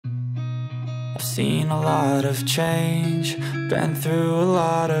I've seen a lot of change, been through a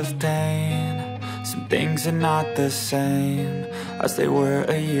lot of pain. Some things are not the same as they were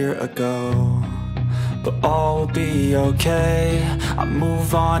a year ago, but all will be okay. I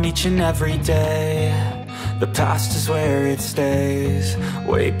move on each and every day. The past is where it stays,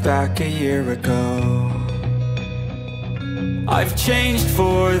 way back a year ago. I've changed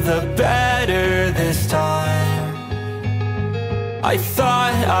for the better this time. I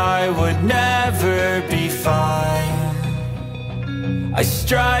thought I would never be fine. I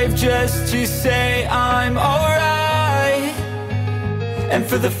strive just to say I'm alright, and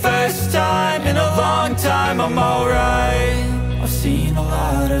for the first time in a long time I'm alright. I've seen a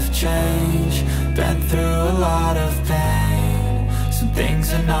lot of change, been through a lot of pain. Some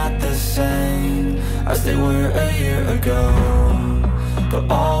things are not the same as they were a year ago, but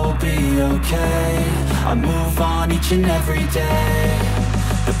all will be okay. I move on each and every day.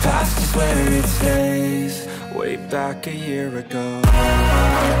 The past is where it stays, way back a year ago.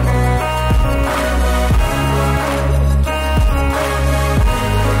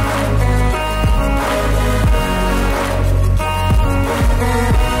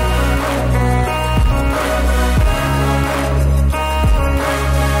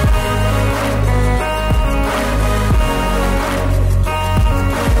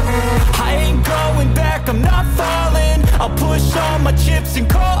 I'll push all my chips and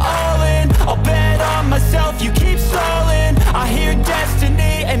call all in. I'll bet on myself, you keep stalling. I hear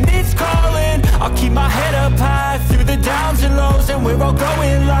destiny and it's calling. I'll keep my head up high through the downs and lows, and we're all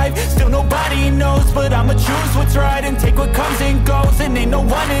going life. Still nobody knows, but I'ma choose what's right and take what comes and goes. And ain't no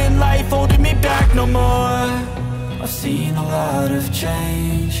one in life holding me back no more. I've seen a lot of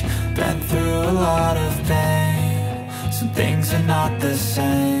change, been through a lot of pain. Some things are not the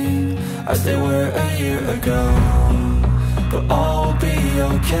same as they were a year ago, but all will be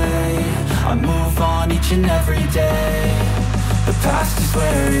okay. I move on each and every day. The past is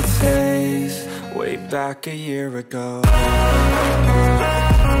where it stays, way back a year ago.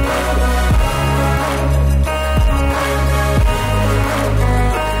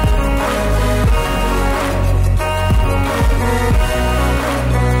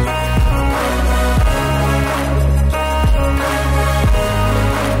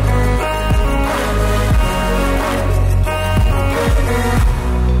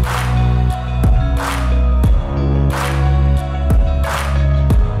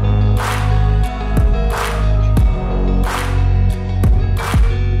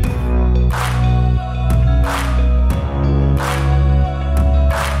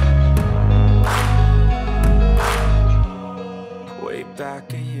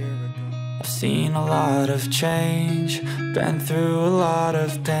 Back a year ago. I've seen a lot of change, been through a lot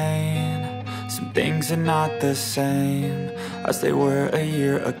of pain. Some things are not the same as they were a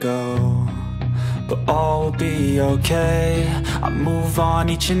year ago, but all will be okay. I move on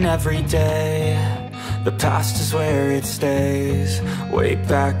each and every day. The past is where it stays, way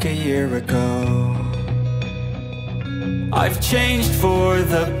back a year ago. I've changed for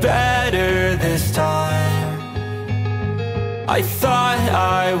the better this time. I thought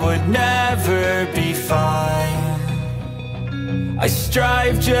I would never be fine. I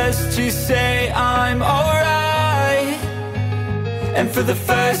strive just to say I'm alright, and for the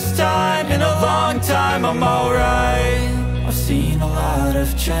first time in a long time I'm alright. I've seen a lot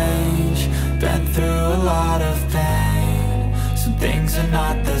of change, been through a lot of pain. Some things are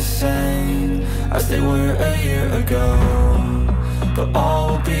not the same as they were a year ago, but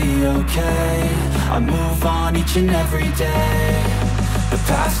all will be okay. I move on each and every day. The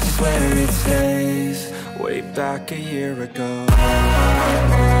past is where it stays, way back a year ago.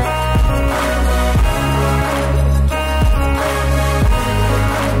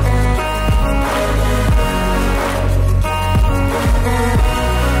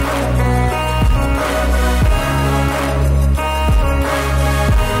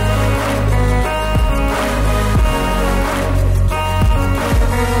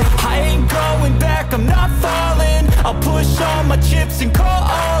 I'm not falling. I'll push all my chips and call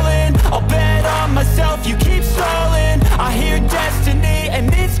all in. I'll bet on myself, you keep stalling. I hear destiny and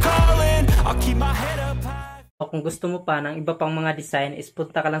it's calling. I'll keep my head up high. Kung gusto mo pa ng iba pang mga design, is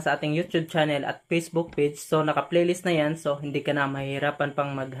punta ka lang sa ating YouTube channel at Facebook page. So naka-playlist na yan, so hindi ka na mahihirapan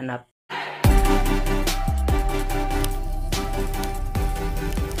pang maghanap.